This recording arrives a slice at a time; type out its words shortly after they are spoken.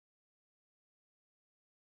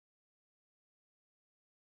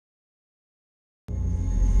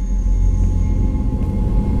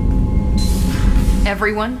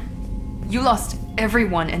Everyone? You lost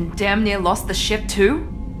everyone and damn near lost the ship too?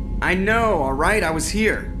 I know, alright? I was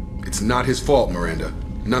here. It's not his fault, Miranda.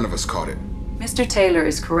 None of us caught it. Mr. Taylor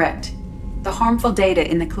is correct. The harmful data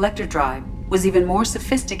in the collector drive was even more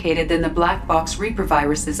sophisticated than the black box Reaper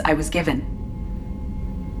viruses I was given.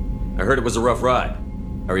 I heard it was a rough ride.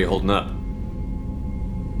 How are you holding up?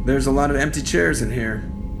 There's a lot of empty chairs in here.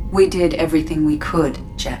 We did everything we could,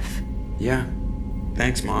 Jeff. Yeah.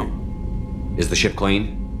 Thanks, Mom. Is the ship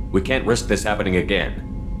clean? We can't risk this happening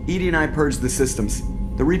again. Edie and I purged the systems.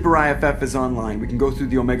 The Reaper IFF is online. We can go through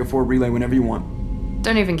the Omega-4 relay whenever you want.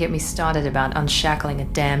 Don't even get me started about unshackling a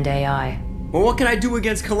damned AI. Well, what can I do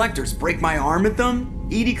against collectors? Break my arm at them?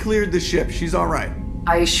 Edie cleared the ship. She's alright.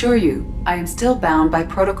 I assure you, I am still bound by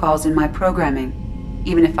protocols in my programming.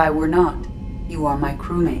 Even if I were not, you are my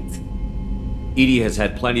crewmates. Edie has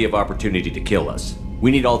had plenty of opportunity to kill us.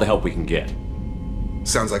 We need all the help we can get.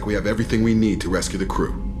 Sounds like we have everything we need to rescue the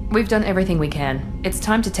crew. We've done everything we can. It's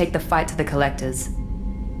time to take the fight to the collectors.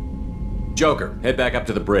 Joker, head back up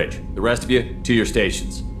to the bridge. The rest of you, to your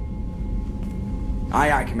stations. Aye,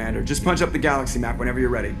 aye, Commander. Just punch up the galaxy map whenever you're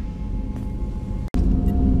ready.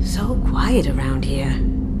 So quiet around here.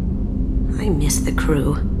 I miss the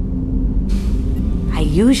crew. I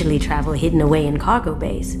usually travel hidden away in cargo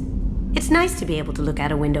bays. It's nice to be able to look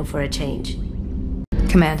out a window for a change.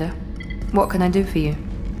 Commander, what can I do for you?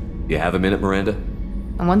 You have a minute, Miranda?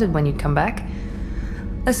 I wondered when you'd come back.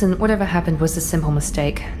 Listen, whatever happened was a simple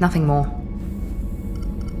mistake, nothing more.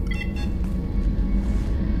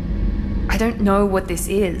 I don't know what this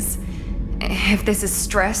is. If this is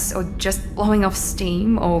stress, or just blowing off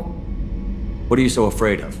steam, or... What are you so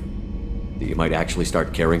afraid of? That you might actually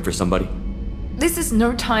start caring for somebody? This is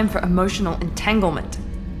no time for emotional entanglement.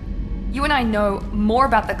 You and I know more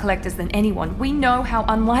about the collectors than anyone. We know how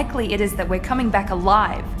unlikely it is that we're coming back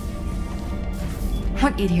alive.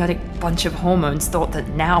 What idiotic bunch of hormones thought that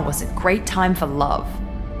now was a great time for love?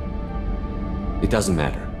 It doesn't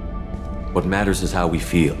matter. What matters is how we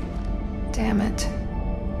feel. Damn it.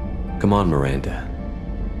 Come on, Miranda.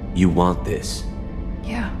 You want this.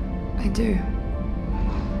 Yeah, I do.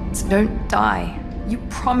 So don't die. You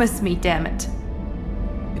promised me, damn it.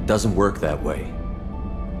 It doesn't work that way.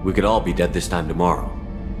 We could all be dead this time tomorrow.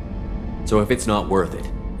 So if it's not worth it...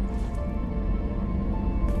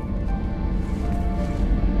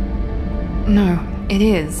 No, it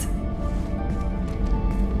is.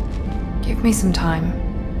 Give me some time.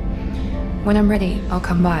 When I'm ready, I'll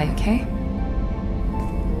come by, okay?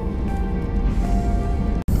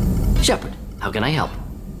 Shepard, how can I help?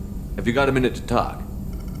 Have you got a minute to talk?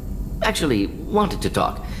 Actually, wanted to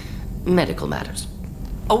talk. Medical matters.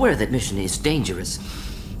 Aware that mission is dangerous.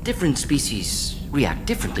 Different species react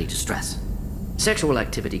differently to stress. Sexual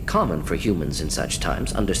activity common for humans in such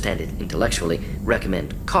times, understand it intellectually,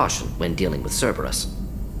 recommend caution when dealing with Cerberus.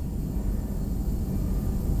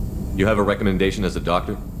 You have a recommendation as a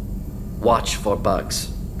doctor? Watch for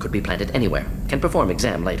bugs. Could be planted anywhere. Can perform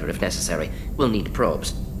exam later if necessary. Will need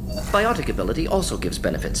probes. Biotic ability also gives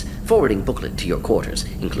benefits. Forwarding booklet to your quarters.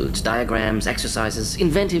 Includes diagrams, exercises,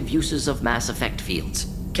 inventive uses of mass effect fields.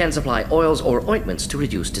 Can supply oils or ointments to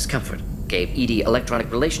reduce discomfort. Gave ED electronic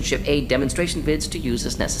relationship aid demonstration vids to use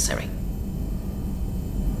as necessary.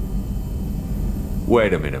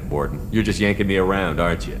 Wait a minute, Morden. You're just yanking me around,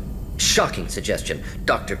 aren't you? Shocking suggestion.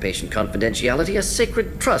 Doctor-patient confidentiality, a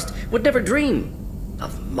sacred trust. Would never dream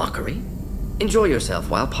of mockery. Enjoy yourself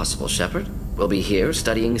while possible, Shepard. We'll be here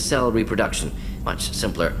studying cell reproduction. Much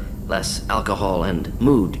simpler, less alcohol and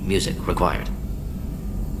mood music required.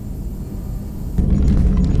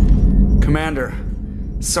 Commander,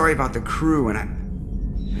 sorry about the crew,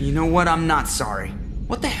 and you know what? I'm not sorry.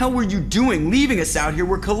 What the hell were you doing leaving us out here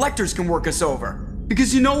where collectors can work us over?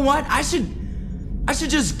 Because you know what? I should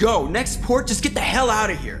just go. Next port, just get the hell out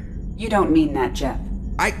of here. You don't mean that, Jeff.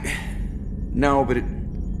 No, but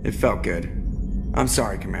it felt good. I'm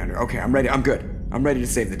sorry, Commander. Okay, I'm ready. I'm good. I'm ready to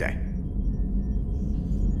save the day.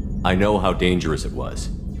 I know how dangerous it was.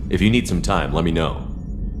 If you need some time, let me know.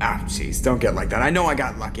 Ah, jeez, don't get like that. I know I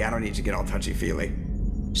got lucky. I don't need to get all touchy-feely.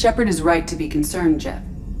 Shepard is right to be concerned, Jeff.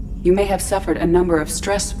 You may have suffered a number of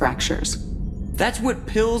stress fractures. That's what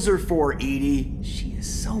pills are for, Edie. She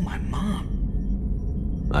is so my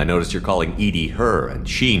mom. I noticed you're calling Edie her and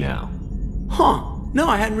she now. Huh. No,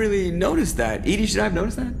 I hadn't really noticed that. Edie, should I have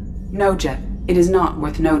noticed that? No, Jeff. It is not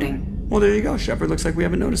worth noting. Well, there you go, Shepard. Looks like we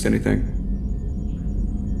haven't noticed anything.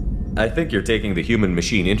 I think you're taking the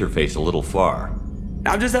human-machine interface a little far.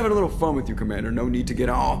 I'm just having a little fun with you, Commander. No need to get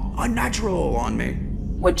all unnatural on me.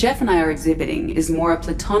 What Jeff and I are exhibiting is more a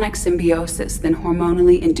platonic symbiosis than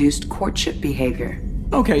hormonally induced courtship behavior.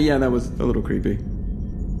 Okay, yeah, that was a little creepy.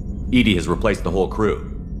 Edie has replaced the whole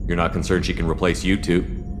crew. You're not concerned she can replace you too?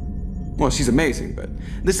 Well, she's amazing, but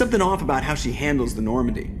there's something off about how she handles the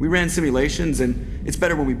Normandy. We ran simulations, and it's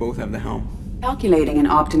better when we both have the helm. Calculating an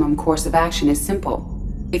optimum course of action is simple.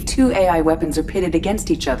 If two AI weapons are pitted against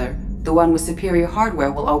each other, the one with superior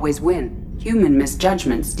hardware will always win. Human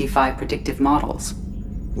misjudgments defy predictive models.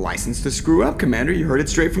 License to screw up, Commander. You heard it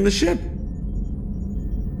straight from the ship.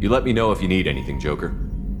 You let me know if you need anything, Joker.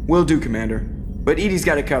 Will do, Commander. But Edie's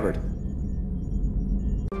got it covered.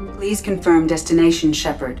 Please confirm destination,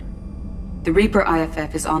 Shepard. The Reaper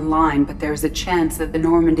IFF is online, but there is a chance that the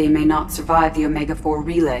Normandy may not survive the Omega-4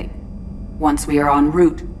 relay. Once we are en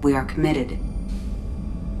route, we are committed.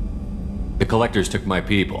 The Collectors took my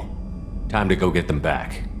people. Time to go get them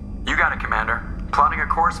back. You got it, Commander. Plotting a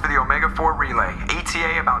course for the Omega-4 relay.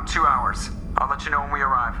 ETA about 2 hours. I'll let you know when we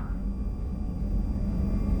arrive.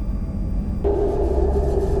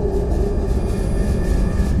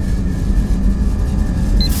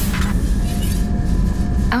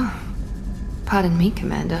 Oh. Pardon me,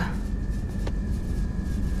 Commander.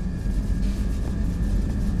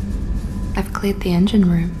 I've cleared the engine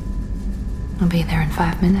room. I'll be there in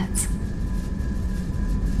 5 minutes.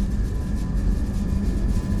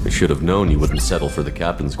 I should have known you wouldn't settle for the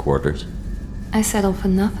captain's quarters. I settle for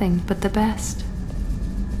nothing but the best.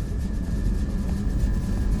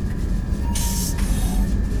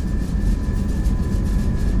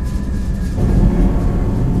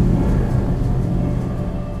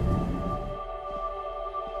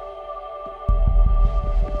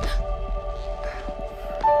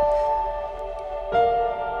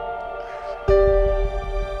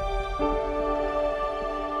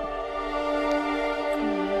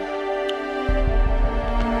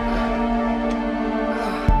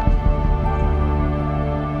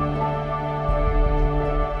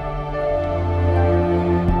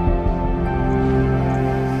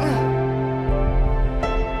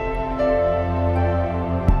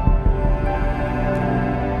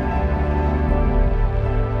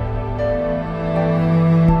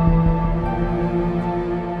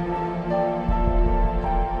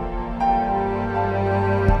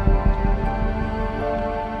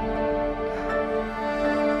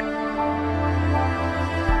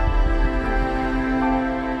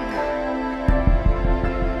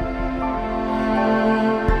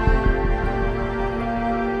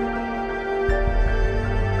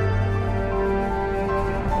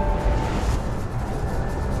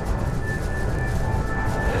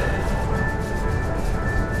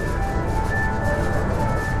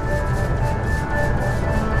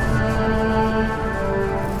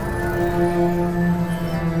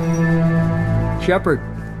 Shepard,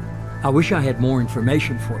 I wish I had more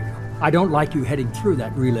information for you. I don't like you heading through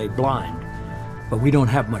that relay blind, but we don't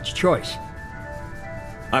have much choice.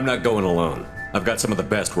 I'm not going alone. I've got some of the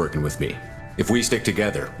best working with me. If we stick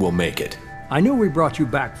together, we'll make it. I knew we brought you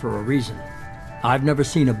back for a reason. I've never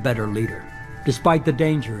seen a better leader. Despite the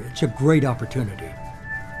danger, it's a great opportunity.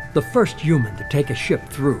 The first human to take a ship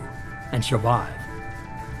through and survive.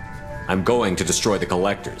 I'm going to destroy the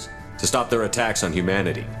Collectors, to stop their attacks on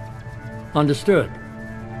humanity. Understood.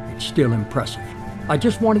 It's still impressive. I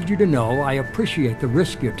just wanted you to know I appreciate the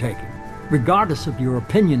risk you're taking. Regardless of your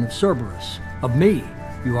opinion of Cerberus, of me,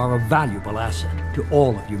 you are a valuable asset to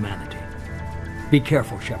all of humanity. Be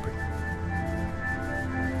careful, Shepard.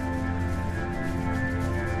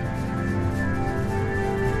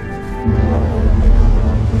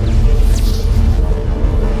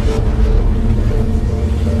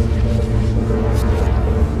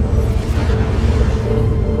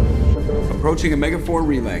 Approaching Omega-4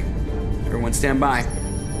 relay. Everyone stand by.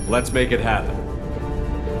 Let's make it happen.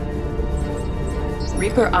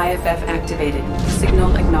 Reaper IFF activated.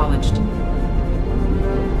 Signal acknowledged.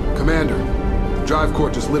 Commander, drive core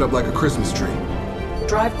just lit up like a Christmas tree.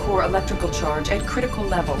 Drive core electrical charge at critical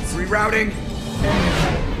levels. Rerouting.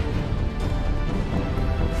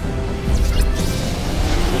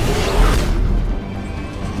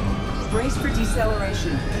 Brace for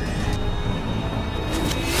deceleration.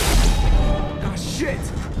 Ah, shit!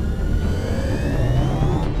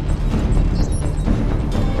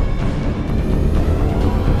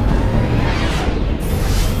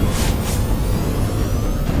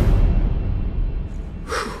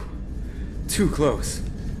 Too close.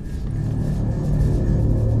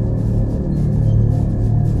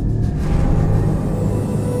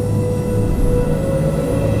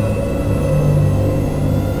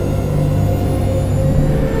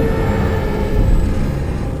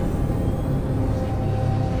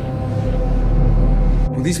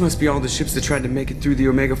 Well, these must be all the ships that tried to make it through the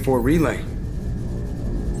Omega-4 relay.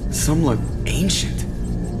 Some look ancient.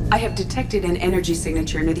 I have detected an energy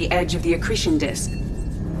signature near the edge of the accretion disk.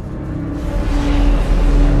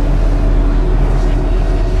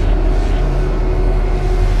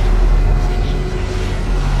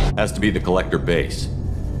 Has to be the collector base.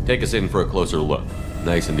 Take us in for a closer look.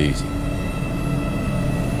 Nice and easy.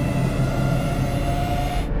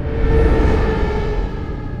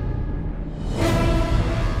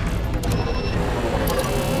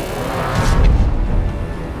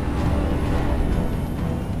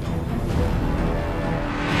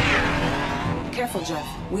 Careful, Jeff.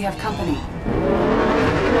 We have company.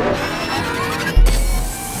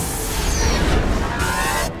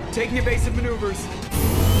 Taking evasive maneuvers.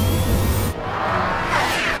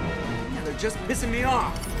 Yeah, they're just pissing me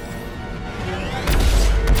off.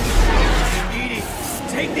 Edie,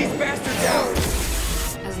 take these bastards out!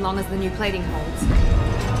 As long as the new plating holds.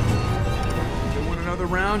 You want another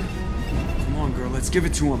round? Come on, girl, let's give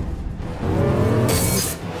it to him.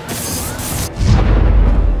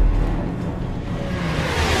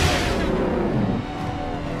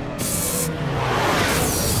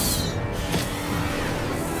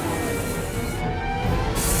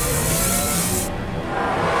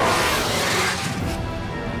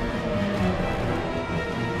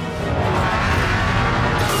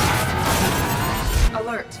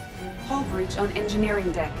 On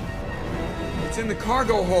engineering deck. It's in the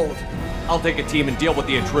cargo hold. I'll take a team and deal with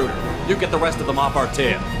the intruder. You get the rest of them off our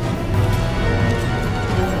tail.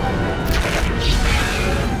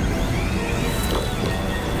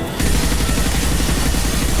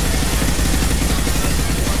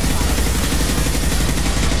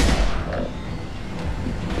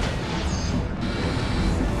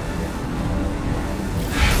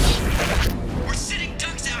 We're sitting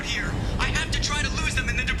ducks out here. I have to try to lose them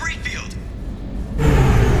in the debris field.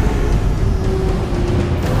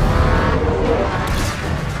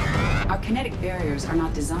 Kinetic barriers are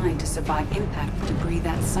not designed to survive impact with debris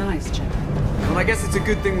that size, Jeff. Well, I guess it's a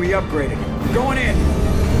good thing we upgraded. Going in!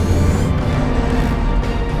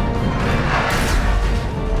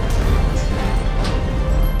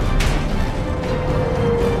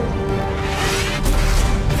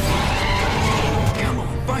 Come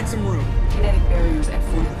on, find some room. Kinetic barriers at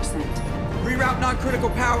 40%. Reroute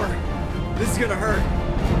non-critical power. This is gonna hurt.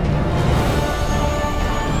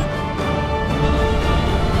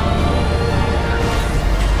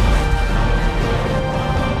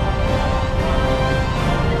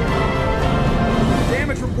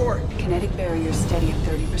 Kinetic barrier steady at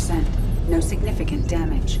 30%. No significant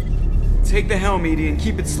damage. Take the helm, Edie, and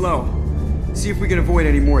keep it slow. See if we can avoid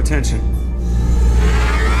any more attention.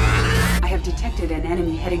 I have detected an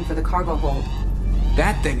enemy heading for the cargo hold.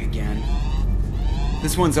 That thing again.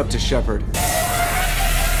 This one's up to Shepard.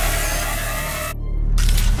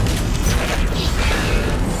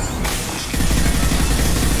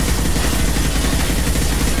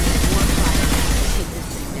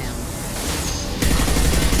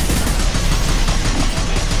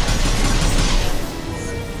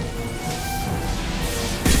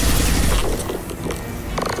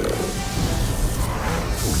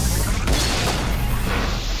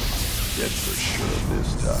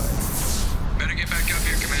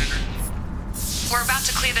 We're about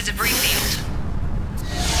to clear the debris field.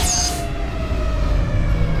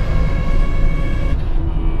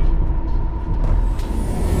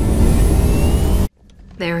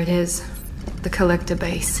 There it is. The collector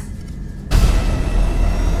base.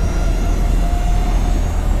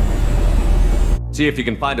 See if you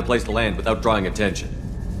can find a place to land without drawing attention.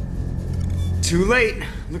 Too late.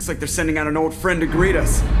 Looks like they're sending out an old friend to greet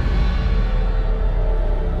us.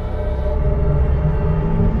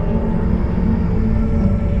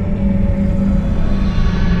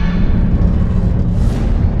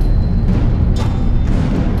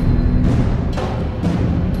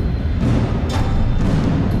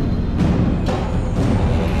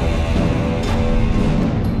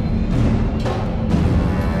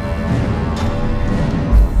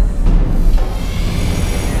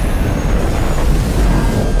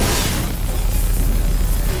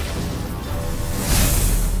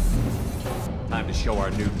 Show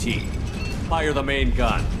our new team. Fire the main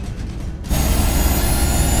gun.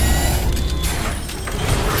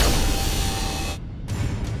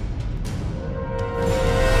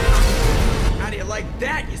 How do you like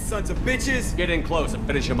that, you sons of bitches? Get in close and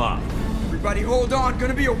finish him off. Everybody hold on,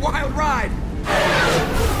 gonna be a wild ride!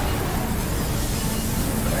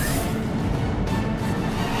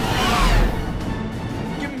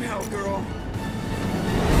 Give him hell, girl.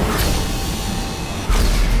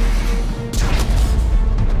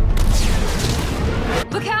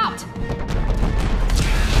 Look out!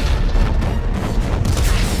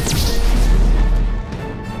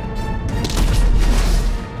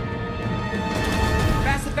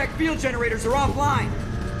 generators are offline!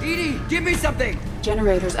 Edie, give me something!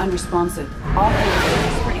 Generators unresponsive. All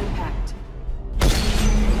hands for impact.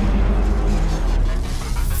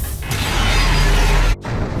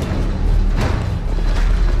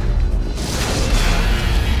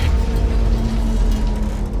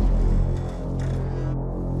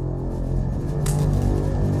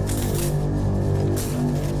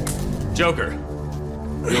 Joker,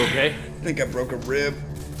 you okay? I think I broke a rib.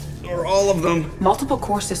 Or all of them. Multiple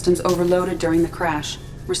core systems overloaded during the crash.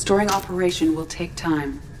 Restoring operation will take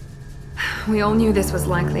time. We all knew this was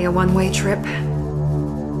likely a one-way trip.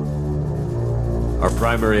 Our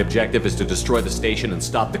primary objective is to destroy the station and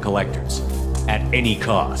stop the collectors. At any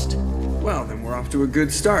cost. Well, then we're off to a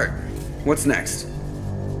good start. What's next?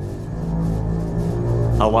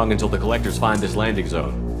 How long until the collectors find this landing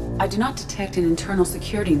zone? I do not detect an internal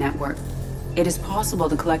security network. It is possible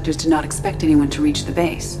the collectors did not expect anyone to reach the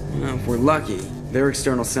base. Well, if we're lucky, their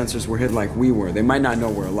external sensors were hid like we were. They might not know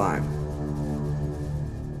we're alive.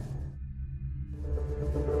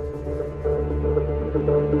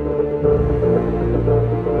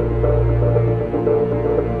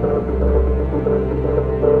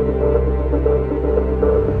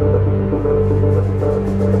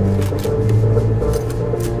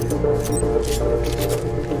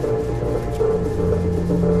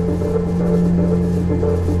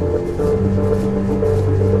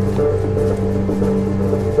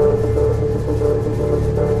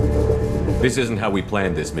 This isn't how we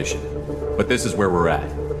planned this mission, but this is where we're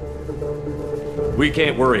at. We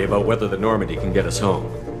can't worry about whether the Normandy can get us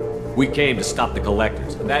home. We came to stop the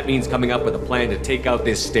collectors, and that means coming up with a plan to take out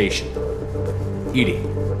this station. Edie,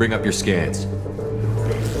 bring up your scans.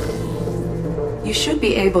 You should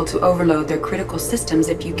be able to overload their critical systems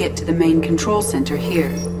if you get to the main control center here.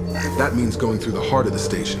 That means going through the heart of the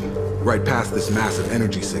station, right past this massive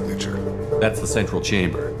energy signature. That's the central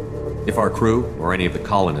chamber. If our crew, or any of the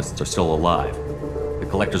colonists, are still alive, the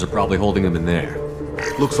collectors are probably holding them in there.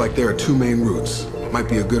 Looks like there are two main routes. Might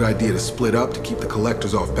be a good idea to split up to keep the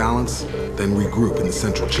collectors off balance, then regroup in the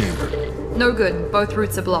central chamber. No good. Both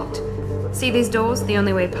routes are blocked. See these doors? The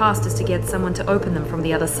only way past is to get someone to open them from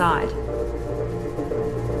the other side.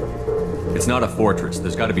 It's not a fortress.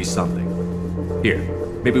 There's got to be something. Here,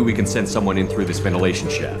 maybe we can send someone in through this ventilation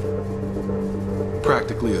shaft.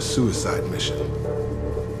 Practically a suicide mission.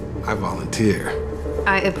 I volunteer.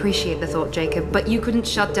 I appreciate the thought, Jacob, but you couldn't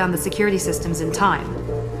shut down the security systems in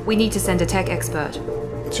time. We need to send a tech expert.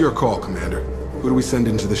 It's your call, Commander. Who do we send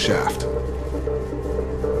into the shaft?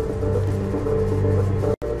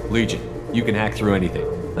 Legion, you can hack through anything.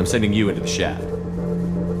 I'm sending you into the shaft.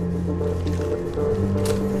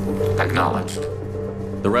 Acknowledged.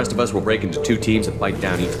 The rest of us will break into two teams and fight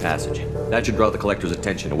down each passage. That should draw the collector's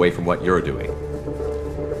attention away from what you're doing.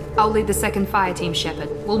 I'll lead the second fire team, Shepard.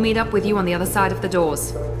 We'll meet up with you on the other side of the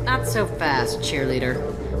doors. Not so fast, cheerleader.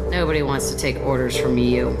 Nobody wants to take orders from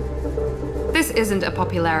you. This isn't a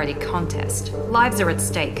popularity contest. Lives are at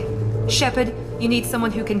stake. Shepard, you need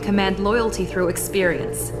someone who can command loyalty through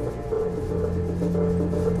experience.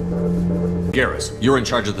 Garrus, you're in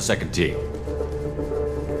charge of the second team.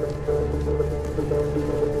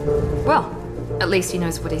 Well, at least he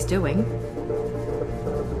knows what he's doing.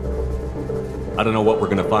 I don't know what we're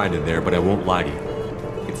gonna find in there, but I won't lie to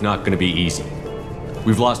you. It's not gonna be easy.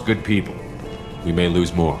 We've lost good people. We may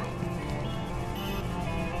lose more.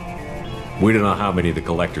 We don't know how many the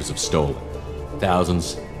collectors have stolen.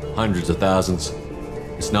 Thousands, hundreds of thousands.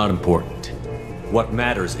 It's not important. What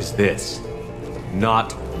matters is this.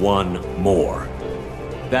 Not one more.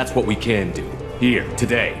 That's what we can do. Here,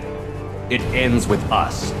 today. It ends with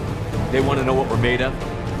us. They want to know what we're made of?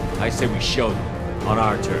 I say we show them, on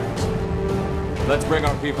our terms. Let's bring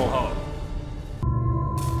our people home.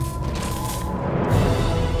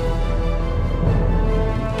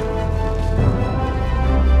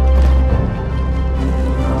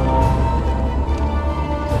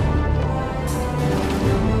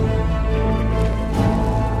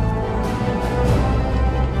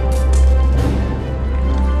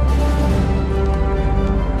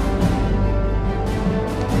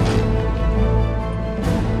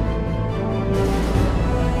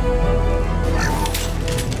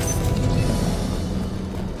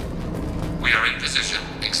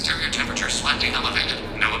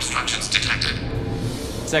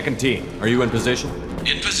 Second team, are you in position?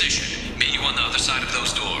 In position. Meet you on the other side of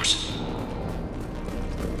those doors.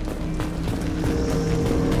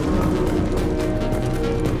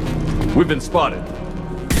 We've been spotted.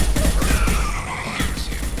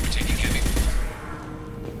 Taking heavy.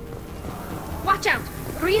 Watch out!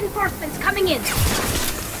 Reinforcements coming in!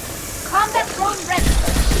 Combat drone ready!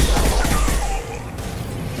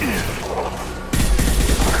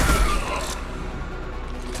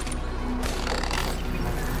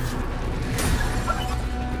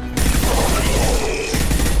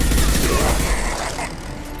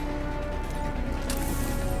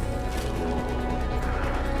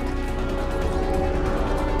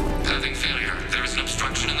 Having failure. There is an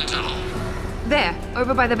obstruction in the tunnel. There,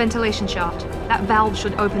 over by the ventilation shaft. That valve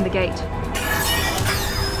should open the gate.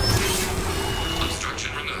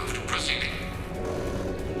 Obstruction removed. Proceeding.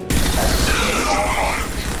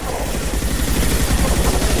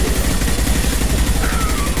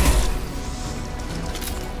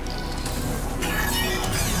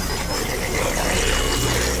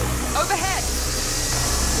 Overhead!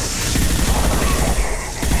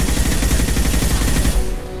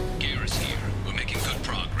 Gear is here. We're making good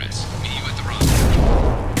progress. Meet you at the rendezvous.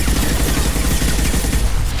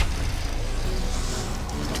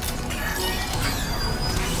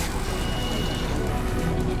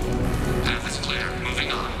 Path is clear.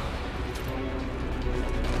 Moving on.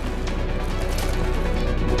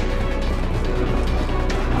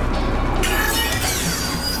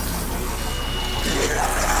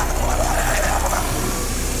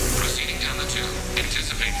 Proceeding down the tube.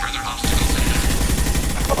 Anticipate further obstacles ahead.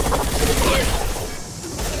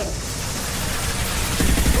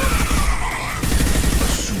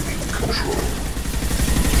 Assuming control.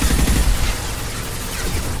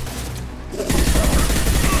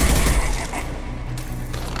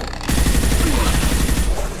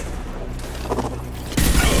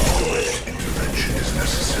 Intervention is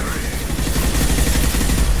necessary.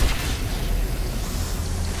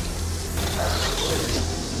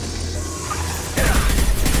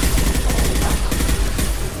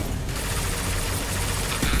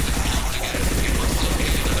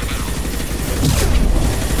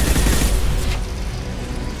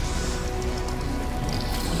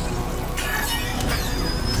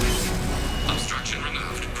 Obstruction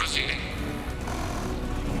removed. Proceeding.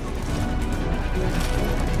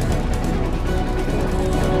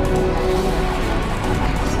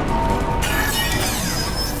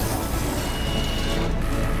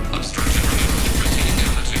 Obstruction removed. Proceeding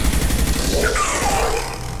down the tube.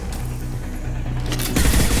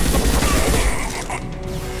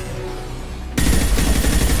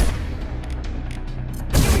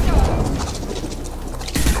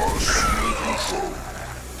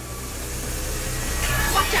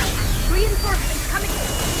 Watch out! Reinforcements coming in!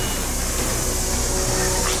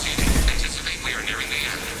 Proceeding. Anticipate we are nearing the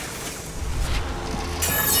end.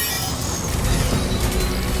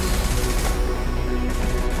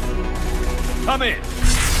 Come in!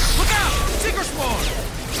 Look out! Seeker spawn!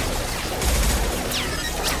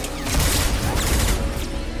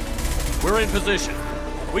 We're in position.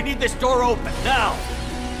 We need this door open, now!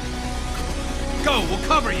 Go, we'll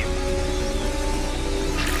cover you!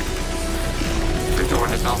 The door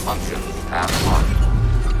has malfunctioned. Path locked.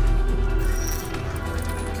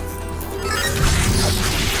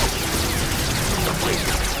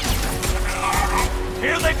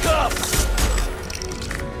 Here they come!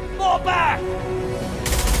 Fall back!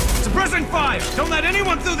 Suppressing fire! Don't let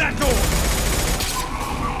anyone through that door!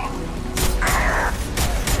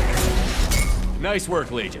 Nice work,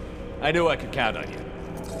 Legion. I knew I could count on you.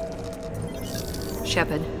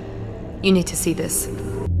 Shepard, you need to see this.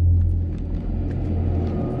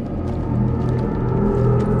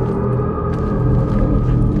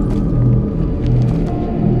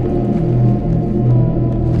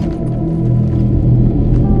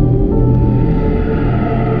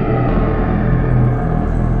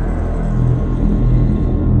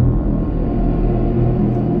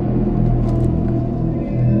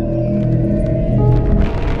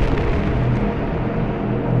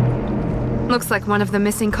 Looks like one of the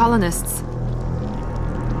missing colonists.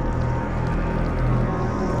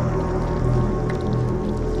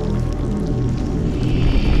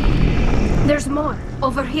 There's more.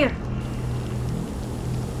 Over here.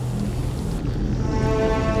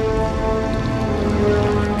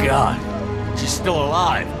 God, she's still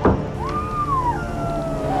alive.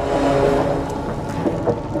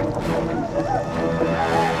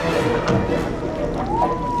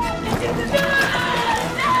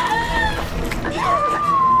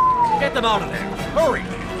 Get them out of there! Hurry!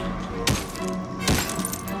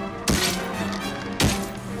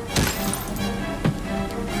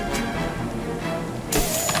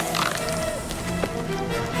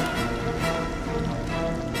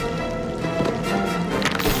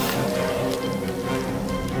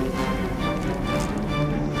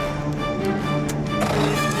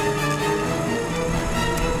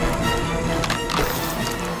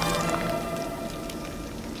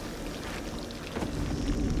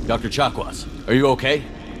 Dr. Chakwas, are you okay?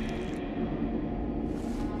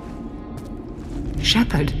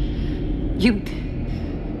 Shepard, you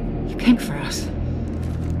came for us.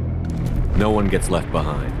 No one gets left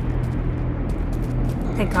behind.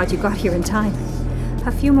 Thank God you got here in time.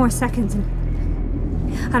 A few more seconds and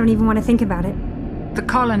I don't even want to think about it. The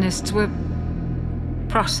colonists were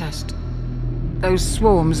processed. Those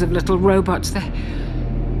swarms of little robots, they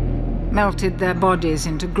melted their bodies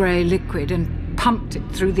into grey liquid and pumped it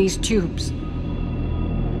through these tubes.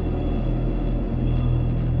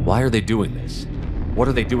 Why are they doing this? What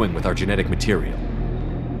are they doing with our genetic material?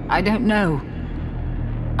 I don't know.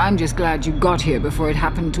 I'm just glad you got here before it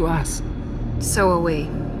happened to us. So are we.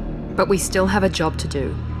 But we still have a job to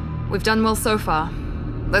do. We've done well so far.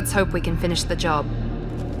 Let's hope we can finish the job.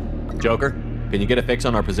 Joker, can you get a fix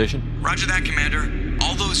on our position? Roger that, Commander.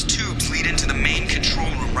 All those tubes lead into the main control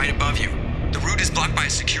room right above you. The route is blocked by a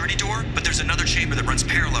security door, but there's another chamber that runs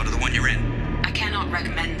parallel to the one you're in. I cannot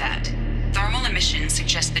recommend that. Thermal emissions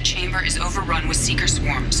suggest the chamber is overrun with seeker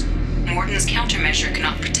swarms. Morden's countermeasure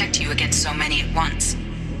cannot protect you against so many at once.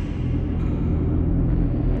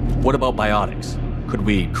 What about biotics? Could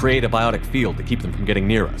we create a biotic field to keep them from getting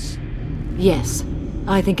near us? Yes,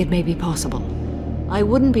 I think it may be possible. I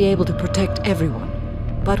wouldn't be able to protect everyone,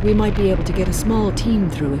 but we might be able to get a small team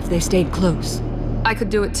through if they stayed close. I could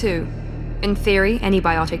do it too. In theory, any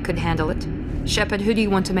biotic could handle it. Shepard, who do you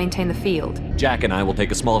want to maintain the field? Jack and I will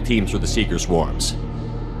take a small team through the Seeker swarms.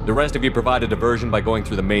 The rest of you provide a diversion by going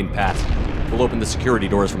through the main passage. We'll open the security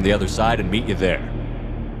doors from the other side and meet you there.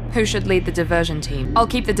 Who should lead the diversion team? I'll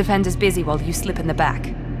keep the defenders busy while you slip in the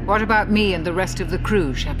back. What about me and the rest of the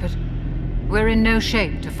crew, Shepard? We're in no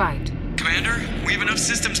shape to fight. Commander, we have enough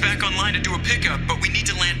systems back online to do a pickup, but we need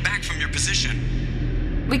to land back from your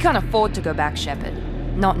position. We can't afford to go back, Shepard.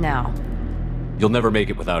 Not now. You'll never make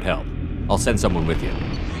it without help. I'll send someone with you.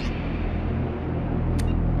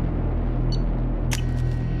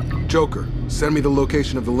 Joker, send me the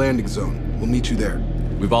location of the landing zone. We'll meet you there.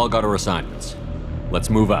 We've all got our assignments. Let's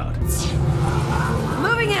move out.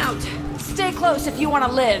 Moving out! Stay close if you want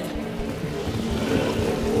to live.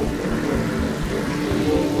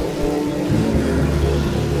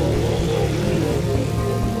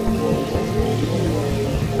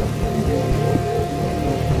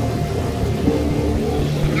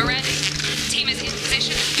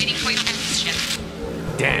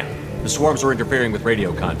 Damn! The swarms are interfering with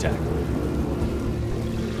radio contact.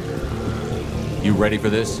 You ready for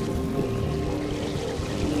this?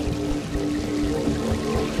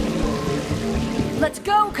 Let's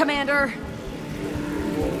go, Commander!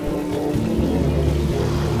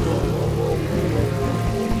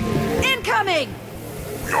 Incoming!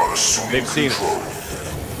 We are assuming They've seen control. it.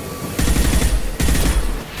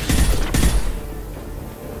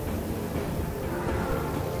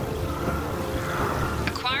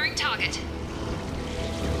 Acquiring target.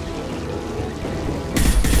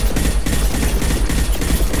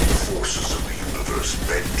 Forces of the universe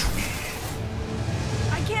bend to me.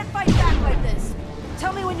 I can't fight back like this.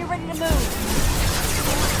 Tell me when you're ready to move.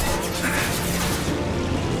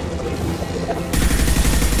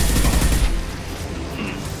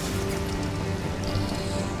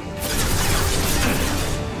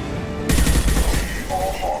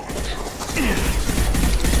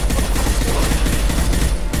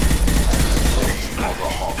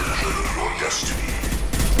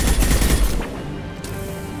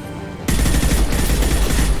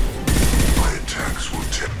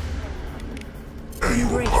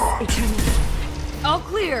 All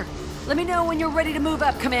clear. Let me know when you're ready to move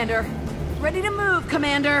up, Commander. Ready to move,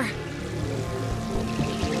 Commander.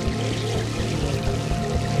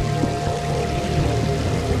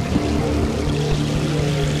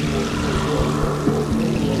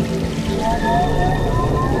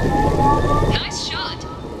 Nice shot.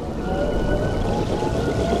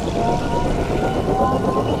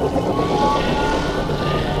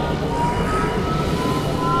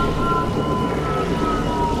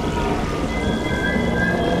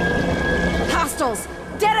 Hostiles!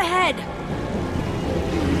 Dead ahead!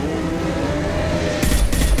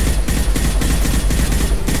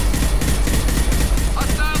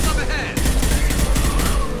 Hostiles up ahead!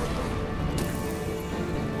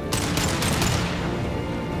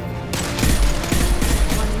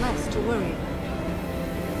 One less to worry about.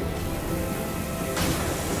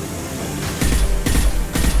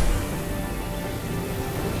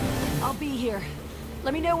 I'll be here.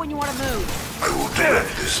 Let me know when you want to move. I will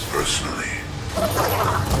direct this personally.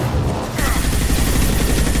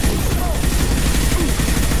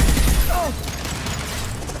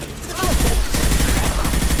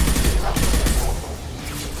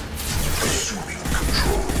 Assuming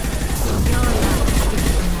control.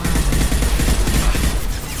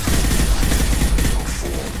 Your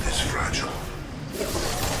form is fragile.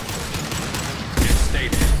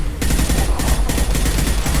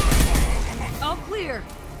 All clear.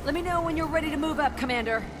 Let me know when you're ready to move up,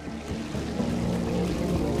 Commander.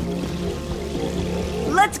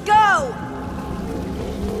 Let's go!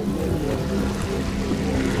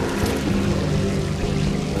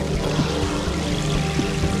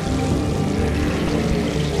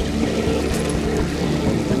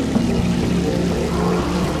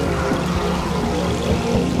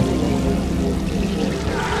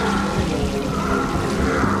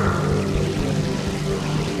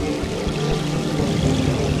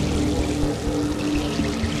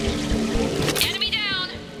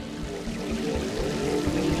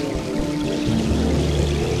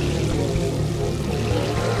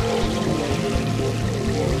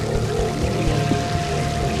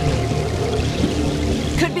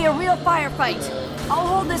 Firefight. I'll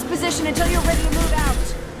hold this position until you're ready to move out.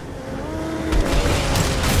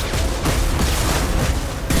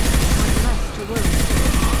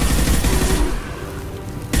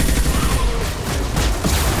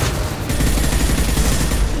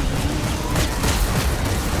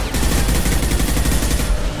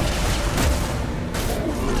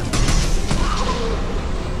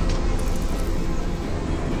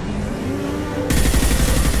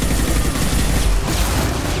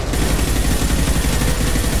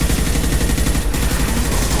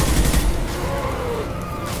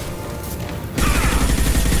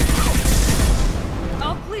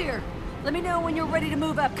 Let me know when you're ready to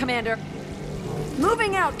move up, Commander.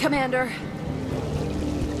 Moving out, Commander.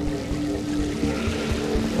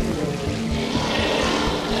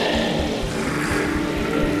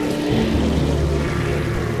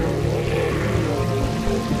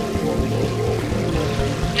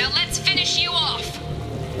 Now let's finish you off.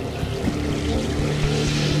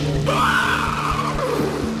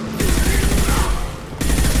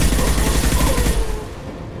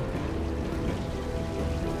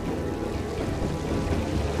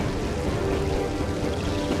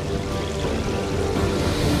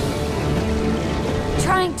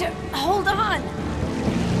 Trying to hold on.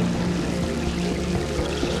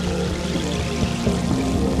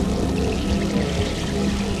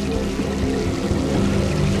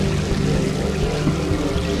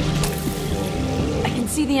 I can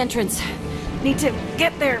see the entrance. Need to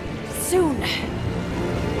get there soon.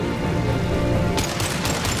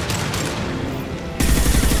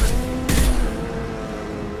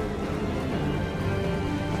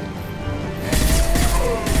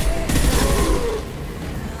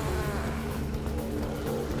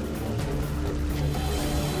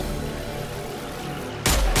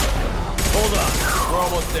 Hold on, we're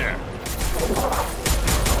almost there.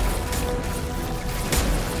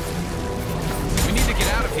 We need to get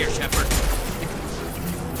out of here, Shepard.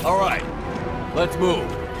 All right, let's move.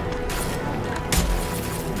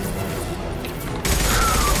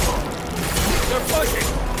 They're pushing!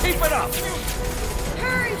 Keep it up!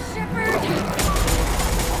 Hurry, Shepard!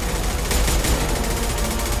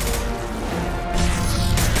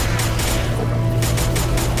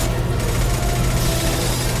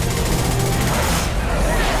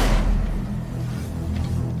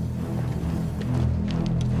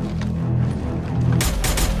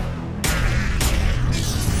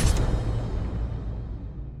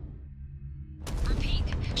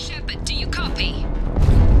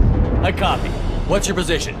 I copy. What's your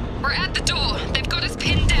position? We're at the door. They've got us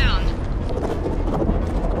pinned down.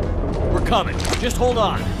 We're coming. Just hold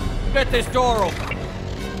on. Get this door open.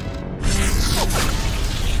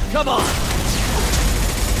 Come on.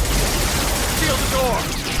 Seal the door.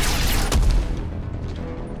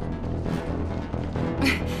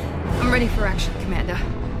 I'm ready for action, Commander.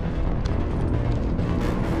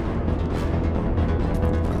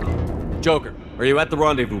 Joker, are you at the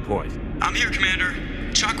rendezvous point? I'm here, Commander.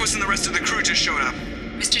 Chakwas and the rest of the crew just showed up.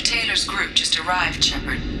 Mr. Taylor's group just arrived,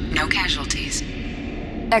 Shepard. No casualties.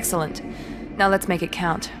 Excellent. Now let's make it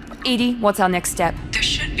count. Edie, what's our next step? There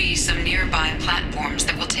should be some nearby platforms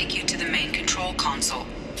that will take you to the main control console.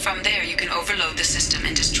 From there, you can overload the system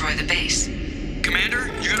and destroy the base.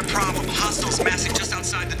 Commander, you got a problem. Hostiles massing just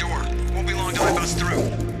outside the door. Won't be long till they bust through.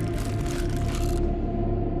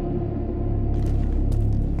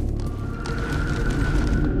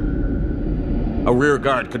 A rear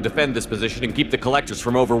guard could defend this position and keep the collectors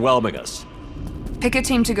from overwhelming us. Pick a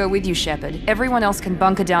team to go with you, Shepard. Everyone else can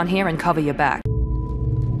bunker down here and cover your back.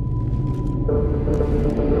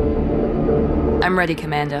 I'm ready,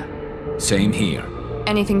 Commander. Same here.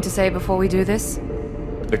 Anything to say before we do this?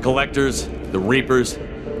 The collectors, the Reapers,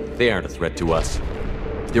 they aren't a threat to us.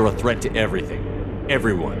 They're a threat to everything.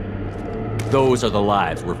 Everyone. Those are the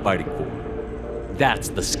lives we're fighting for. That's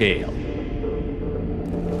the scale.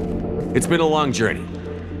 It's been a long journey,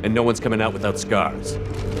 and no one's coming out without scars.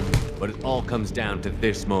 But it all comes down to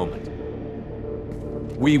this moment.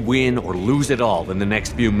 We win or lose it all in the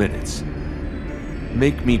next few minutes.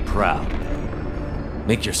 Make me proud.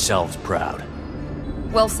 Make yourselves proud.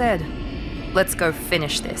 Well said. Let's go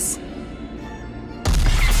finish this.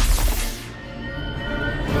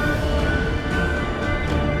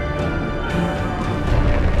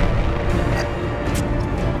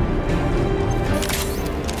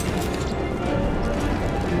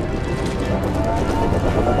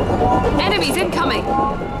 Enemies incoming!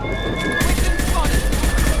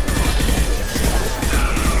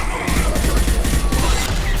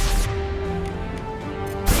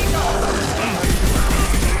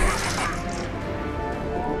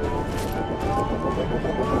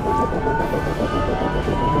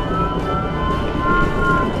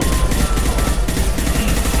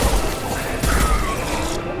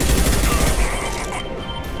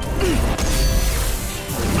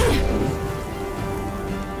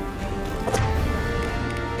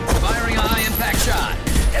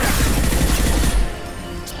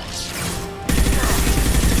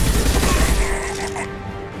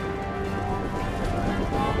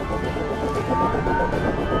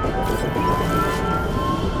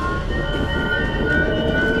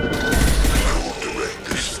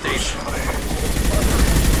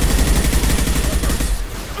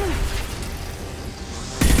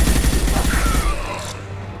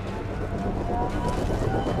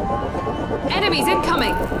 Enemies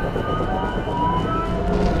incoming!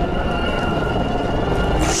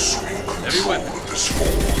 Heavy weapon.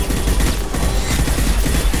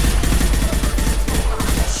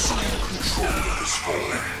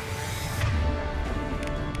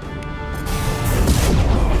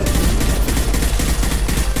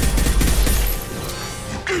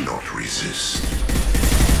 You cannot resist.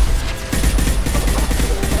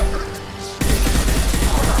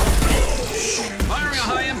 Firing a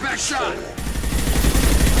high-impact shot!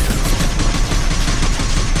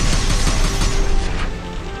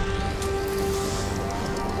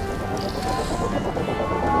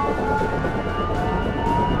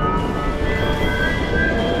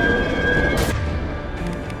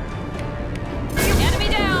 Enemy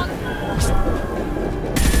down!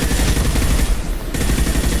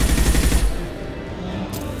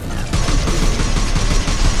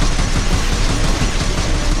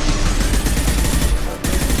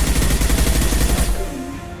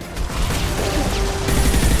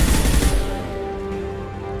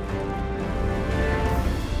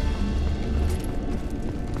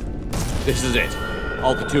 This is it.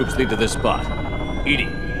 All the tubes lead to this spot. Edie,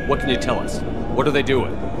 what can you tell us? What are they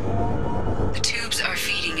doing? The tubes are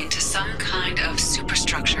feeding into some kind of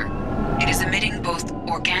superstructure. It is emitting both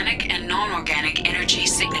organic and non-organic energy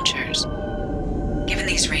signatures. Given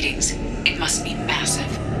these readings, it must be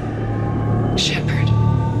massive. Shepard,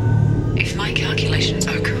 if my calculations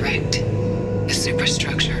are correct, the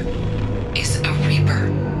superstructure is a Reaper.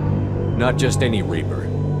 Not just any Reaper.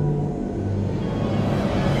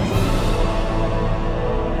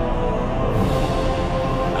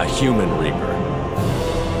 A human Reaper.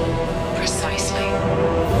 Precisely.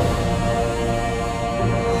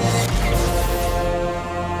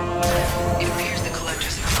 It appears the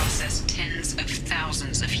collectors have processed tens of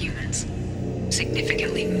thousands of humans.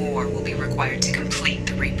 Significantly more will be required to complete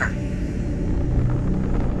the Reaper.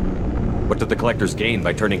 What did the collectors gain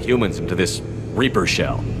by turning humans into this Reaper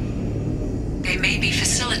shell? They may be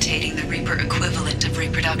facilitating the Reaper equivalent of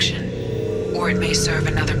reproduction. Or it may serve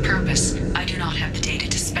another purpose. I do not have the data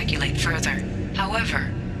to speculate further.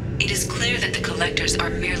 However, it is clear that the collectors are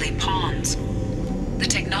merely pawns. The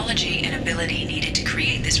technology and ability needed to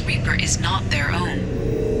create this Reaper is not their own.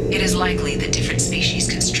 It is likely that different species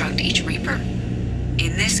construct each Reaper.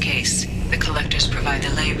 In this case, the collectors provide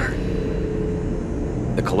the labor.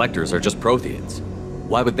 The collectors are just Protheans.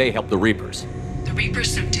 Why would they help the Reapers? The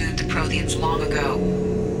Reapers subdued the Protheans long ago.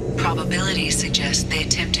 Probabilities suggest they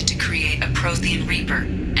attempted to create a Prothean Reaper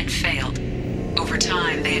and failed. Over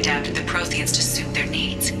time, they adapted the Protheans to suit their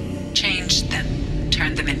needs, changed them,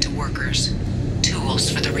 turned them into workers, tools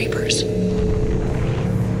for the Reapers.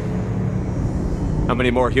 How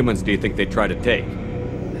many more humans do you think they'd try to take?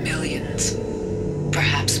 Millions.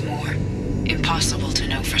 Perhaps more. Impossible to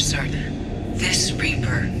know for certain. This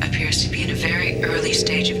Reaper appears to be in a very early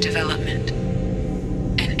stage of development.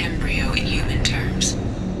 An embryo in human terms.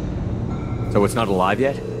 So it's not alive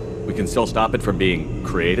yet? We can still stop it from being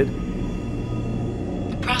created?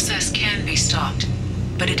 The process can be stopped,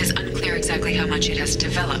 but it is unclear exactly how much it has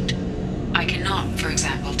developed. I cannot, for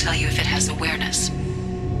example, tell you if it has awareness.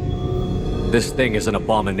 This thing is an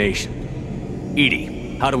abomination.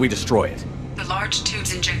 Edie, how do we destroy it? The large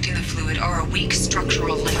tubes injecting the fluid are a weak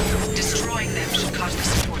structural link. Destroying them should cause the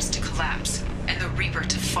supports to collapse, and the Reaper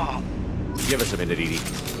to fall. Give us a minute, Edie.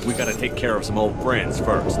 We gotta take care of some old friends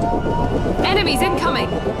first. Enemies incoming!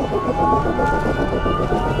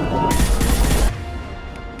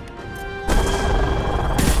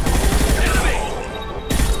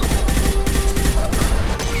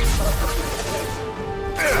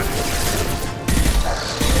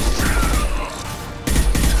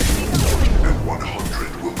 And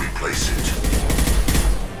 100 will replace it.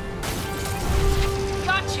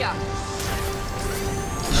 Gotcha!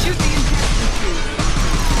 Shoot the enhancement tube.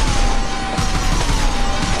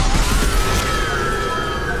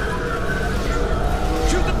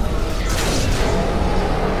 Shoot the...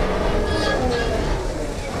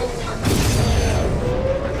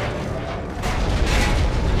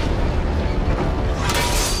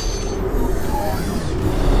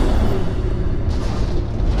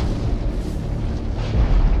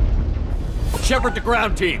 Shepard to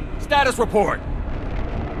ground team. Status report.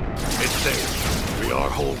 It's safe. We are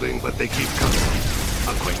holding, but they keep coming.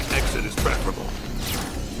 A quick exit is preferable.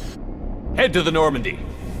 Head to the Normandy.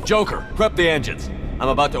 Joker, prep the engines. I'm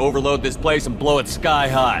about to overload this place and blow it sky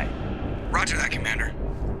high. Roger that, Commander.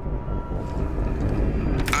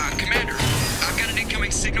 Commander, I've got an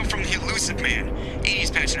incoming signal from the elusive man. Edie's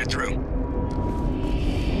patching it through.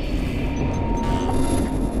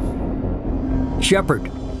 Shepard,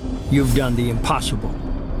 you've done the impossible.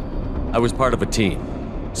 I was part of a team.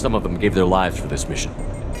 Some of them gave their lives for this mission.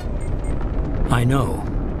 I know.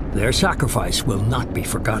 Their sacrifice will not be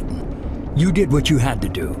forgotten. You did what you had to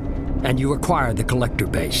do, and you acquired the collector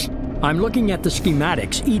base. I'm looking at the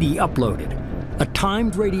schematics Edie uploaded. A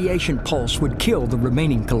timed radiation pulse would kill the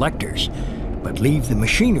remaining collectors, but leave the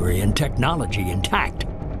machinery and technology intact.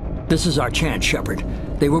 This is our chance, Shepard.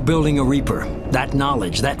 They were building a Reaper. That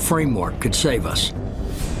knowledge, that framework could save us.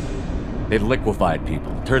 They've liquefied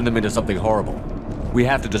people, turned them into something horrible. We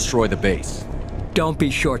have to destroy the base. Don't be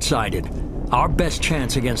short-sighted. Our best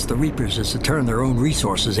chance against the Reapers is to turn their own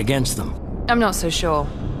resources against them. I'm not so sure.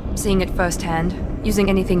 Seeing it firsthand, using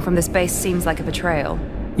anything from this base seems like a betrayal.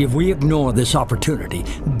 If we ignore this opportunity,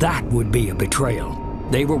 that would be a betrayal.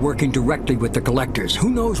 They were working directly with the collectors. Who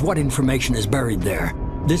knows what information is buried there?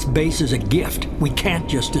 This base is a gift. We can't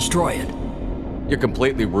just destroy it. You're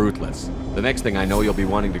completely ruthless. The next thing I know, you'll be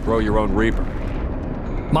wanting to grow your own Reaper.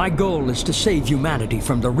 My goal is to save humanity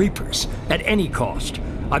from the Reapers, at any cost.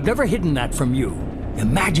 I've never hidden that from you.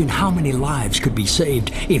 Imagine how many lives could be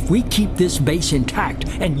saved if we keep this base intact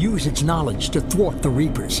and use its knowledge to thwart the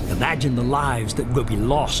Reapers. Imagine the lives that will be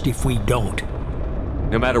lost if we don't.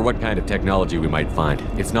 No matter what kind of technology we might find,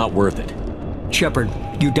 it's not worth it. Shepard,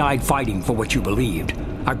 you died fighting for what you believed.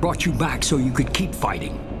 I brought you back so you could keep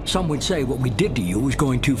fighting. Some would say what we did to you was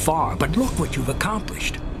going too far, but look what you've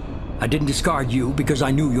accomplished. I didn't discard you because I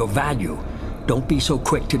knew your value. Don't be so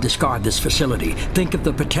quick to discard this facility. Think of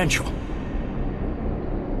the potential.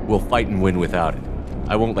 We'll fight and win without it.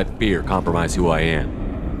 I won't let fear compromise who I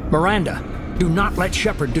am. Miranda, do not let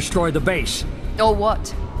Shepard destroy the base. Or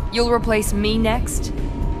what? You'll replace me next?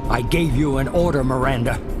 I gave you an order,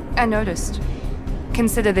 Miranda. I noticed.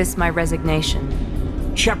 Consider this my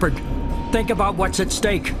resignation. Shepard, think about what's at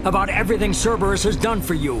stake, about everything Cerberus has done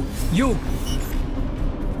for you.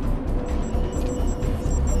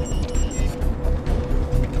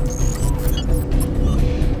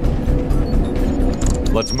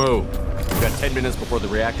 Let's move. We've got 10 minutes before the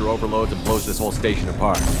reactor overloads and blows this whole station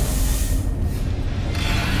apart.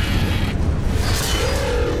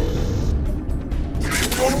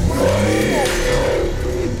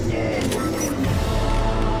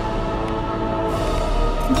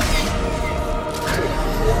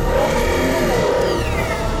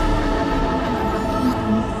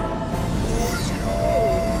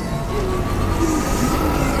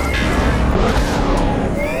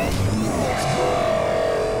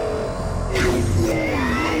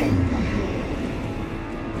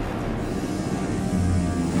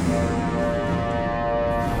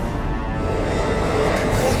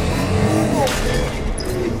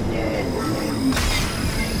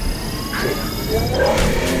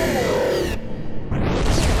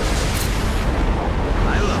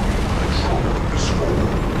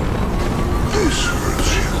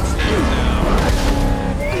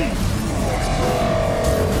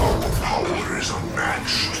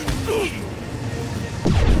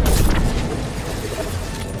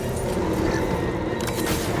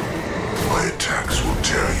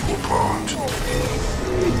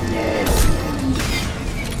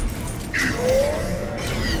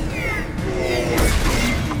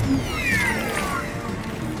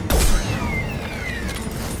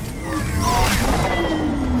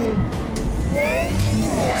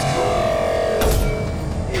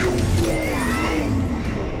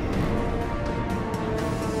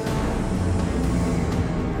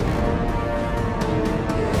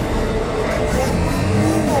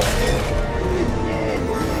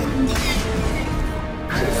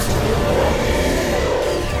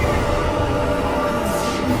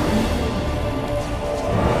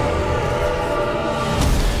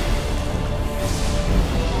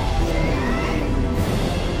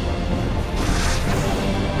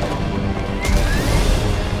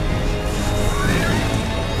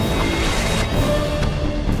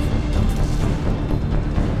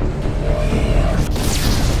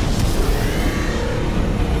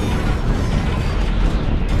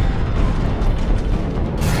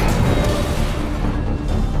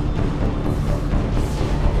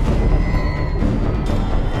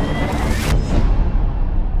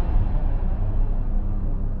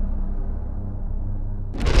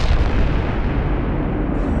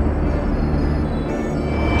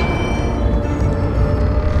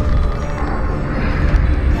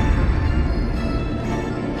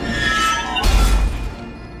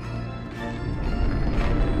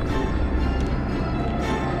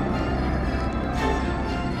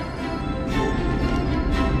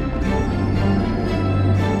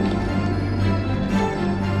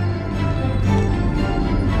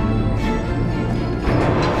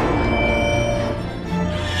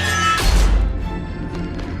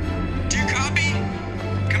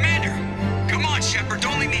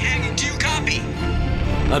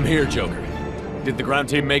 here, Joker. Did the ground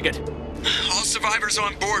team make it? All survivors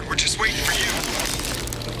on board. We're just waiting for you.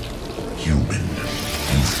 Human,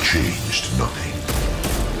 you've changed nothing.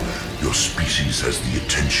 Your species has the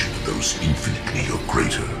attention of those infinitely or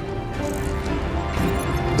greater.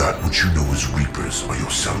 That which you know as Reapers are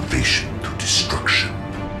your salvation through destruction.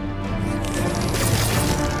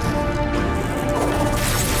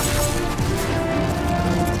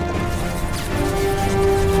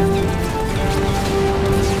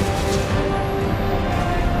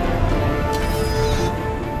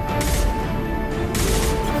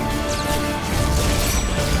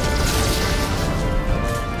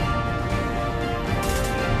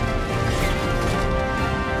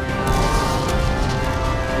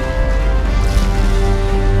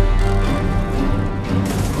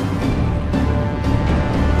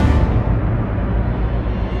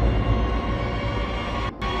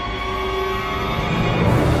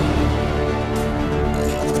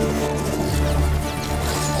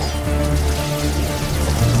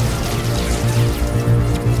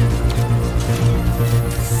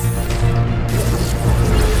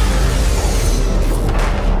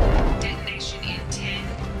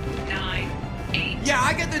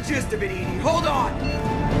 Hold on!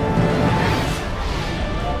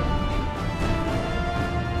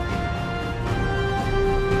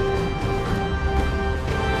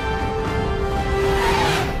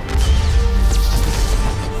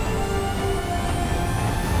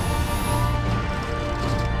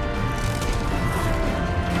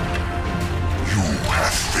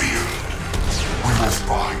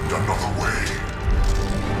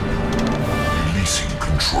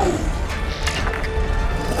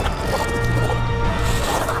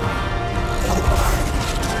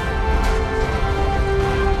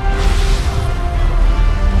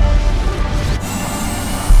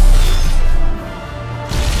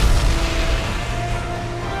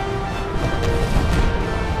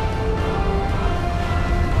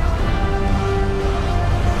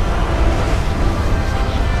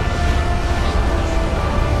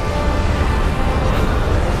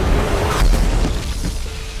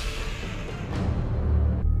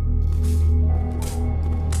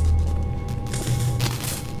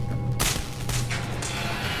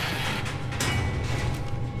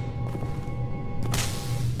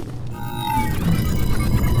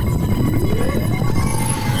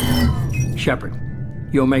 Shepard,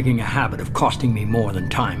 you're making a habit of costing me more than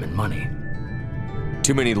time and money.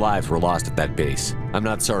 Too many lives were lost at that base. I'm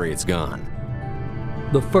not sorry it's gone.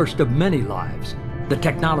 The first of many lives. The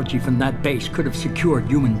technology from that base could have secured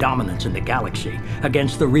human dominance in the galaxy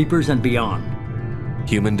against the Reapers and beyond.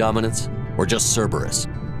 Human dominance? Or just Cerberus?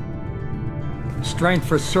 Strength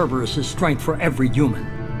for Cerberus is strength for every human.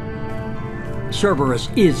 Cerberus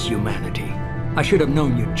is humanity. I should have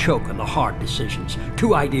known you'd choke on the hard decisions.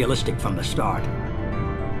 Too idealistic from the start.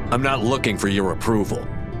 I'm not looking for your approval.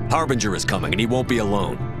 Harbinger is coming, and he won't be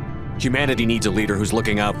alone. Humanity needs a leader who's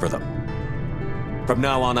looking out for them. From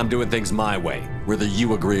now on, I'm doing things my way, whether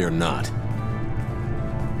you agree or not.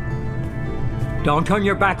 Don't turn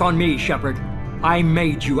your back on me, Shepard. I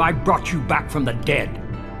made you. I brought you back from the dead.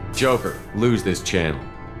 Joker, lose this channel.